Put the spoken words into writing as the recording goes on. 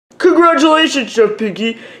Congratulations, Chef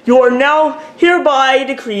Piggy. You are now hereby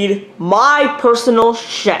decreed my personal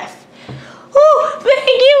chef. Oh, thank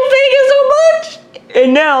you so much.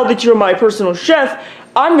 And now that you're my personal chef,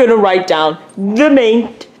 I'm gonna write down the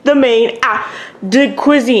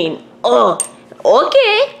cuisine.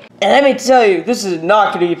 Okay. And let me tell you, this is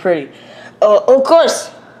not gonna be pretty. Of course.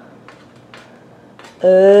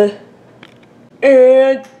 And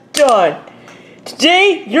done.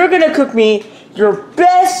 Today, you're gonna cook me your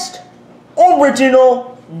best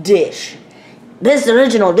original dish. Best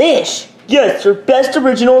original dish? Yes, your best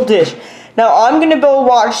original dish. Now, I'm gonna go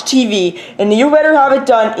watch TV, and you better have it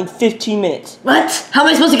done in 15 minutes. What? How am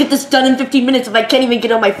I supposed to get this done in 15 minutes if I can't even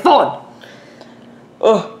get on my phone?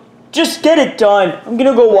 Just get it done. I'm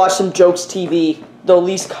gonna go watch some Jokes TV, the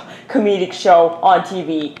least comedic show on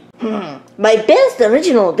TV. My best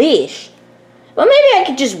original dish? Well, maybe I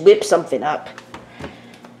could just whip something up.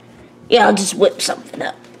 Yeah, I'll just whip something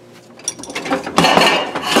up.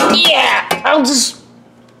 Yeah, I'll just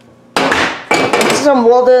put some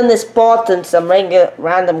water in this pot and some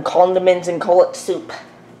random condiments and call it soup.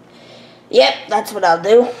 Yep, that's what I'll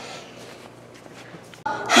do.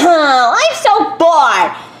 I'm so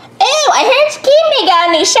bored. Ew, I heard Skimmy got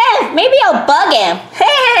a new chef. Maybe I'll bug him.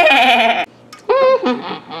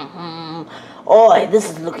 Oh, this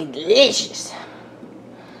is looking delicious.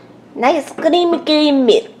 Nice creamy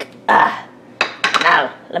milk.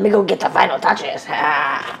 Now, let me go get the final touches. Oh,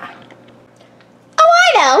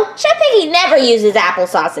 I know. Chef Piggy never uses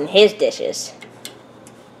applesauce in his dishes.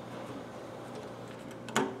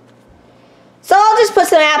 So I'll just put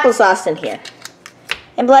some applesauce in here.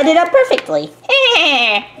 And blend it up perfectly.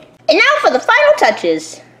 And now for the final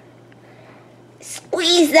touches.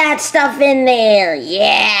 Squeeze that stuff in there.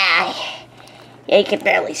 Yeah. You can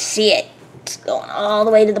barely see it. It's going all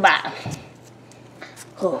the way to the bottom.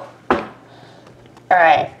 Whew.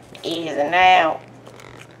 Alright, easy now.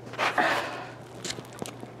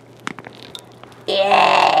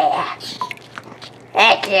 Yeah.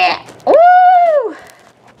 Heck yeah. Woo!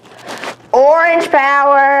 Orange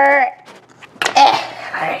power.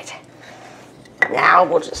 Alright. Now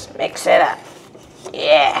we'll just mix it up.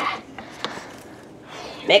 Yeah.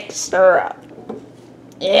 Mix her up.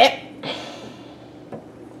 Yep.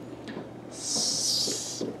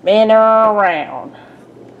 Spin her around.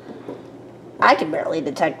 I can barely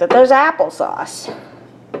detect that there's applesauce.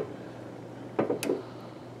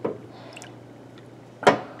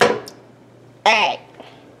 Alright.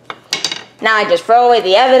 Now I just throw away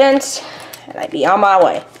the evidence and I'd be on my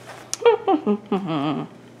way.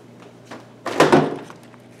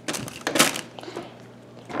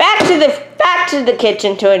 Back to the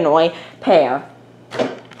kitchen to annoy Pam.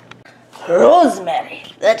 Rosemary.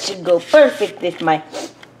 That should go perfect with my...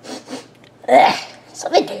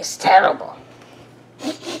 something tastes terrible.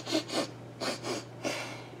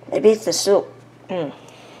 Maybe it's the soup.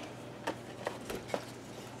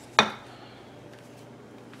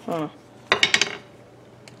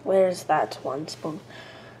 Where's that one spoon?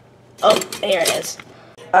 Oh, there it is.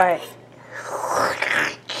 Alright.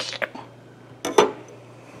 Orange!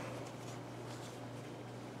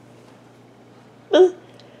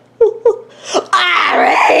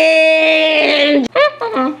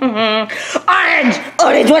 Orange!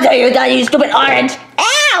 Orange, what are you doing, you stupid orange?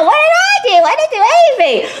 Ow, what did I do? I didn't do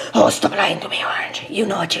anything. Oh, stop lying to me, Orange. You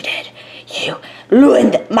know what you did. You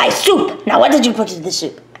ruined my soup. Now, what did you put in the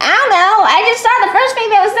soup? I don't know. I just saw the first thing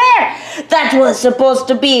that was there. That was supposed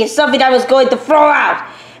to be something I was going to throw out.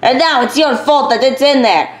 And now it's your fault that it's in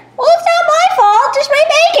there. Well, it's not my fault. Just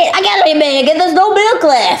remake it. I can't remake it. There's no milk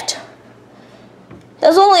left.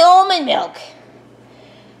 There's only almond milk.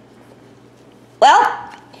 Well,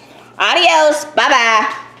 adios.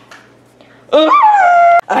 Bye-bye.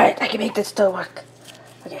 Alright, I can make this still work.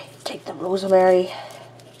 Okay, take the rosemary.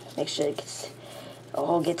 Make sure it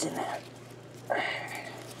all gets in there.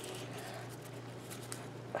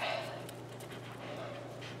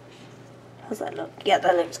 How's that look? Yeah,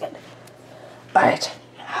 that looks good. Alright,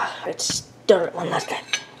 let's stir it one last time.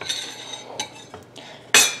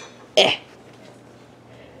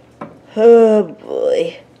 Oh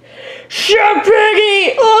boy. Chef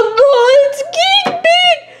Piggy! Oh no, it's getting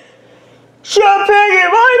big! Chef Piggy,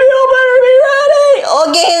 my meal better be ready!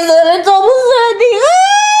 Okay, then it's almost ready.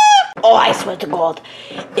 Ah! Oh, I swear to God,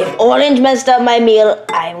 if Orange messed up my meal,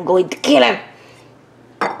 I'm going to kill him.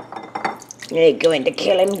 You're going to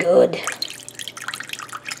kill him good.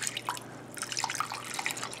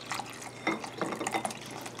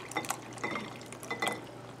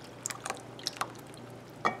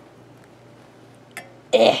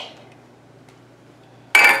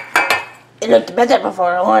 It looked better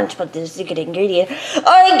before orange, but the secret ingredient.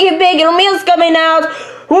 Alright, get big, your meal's coming out.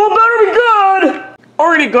 Well, better be good.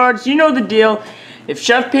 Alrighty, guards, you know the deal. If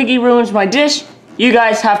Chef Piggy ruins my dish, you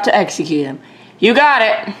guys have to execute him. You got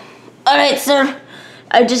it. Alright, sir.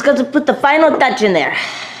 I just got to put the final touch in there.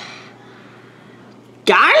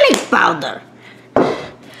 Garlic powder.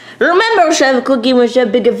 Remember, Chef Cooking with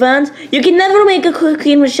Chef Piggy fans, you can never make a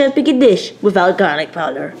cooking with Chef Piggy dish without garlic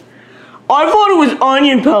powder. I thought it was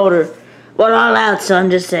onion powder. We're all out, so I'm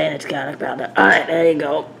just saying it's garlic powder. Alright, there you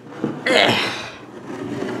go.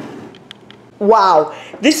 Wow,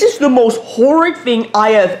 this is the most horrid thing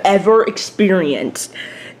I have ever experienced.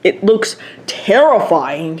 It looks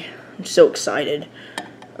terrifying. I'm so excited.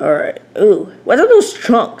 Alright, ooh, what are those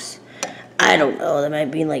chunks? I don't know, they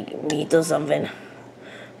might be like meat or something.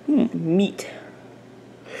 Meat.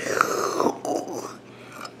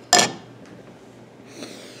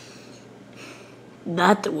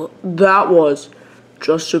 That was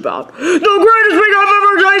just about the greatest thing I've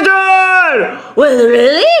ever tasted! Well,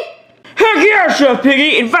 really? Heck yeah, Chef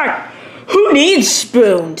Piggy! In fact, who needs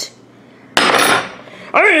spoons? I'm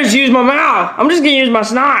gonna just use my mouth. I'm just gonna use my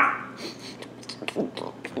snot. I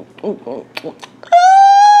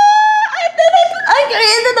did it! I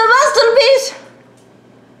created a masterpiece!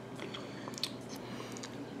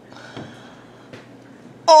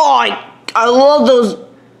 Oh, I love those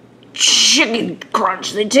chicken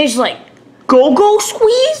crunch. They taste like go-go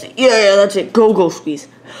squeeze? Yeah, that's it. Go-go squeeze.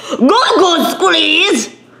 Go-go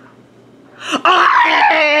squeeze!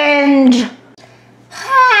 Orange!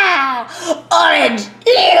 Orange!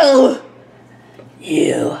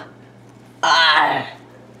 You are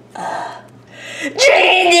a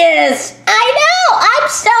genius! I know! I'm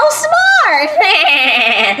so smart!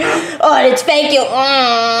 Oh, it's fake you.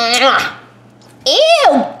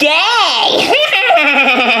 Ew, gay!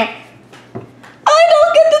 I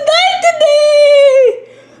don't get to die today!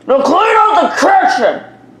 Now clean out the kitchen!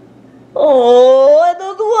 Oh, I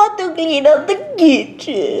don't want to clean up the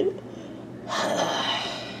kitchen.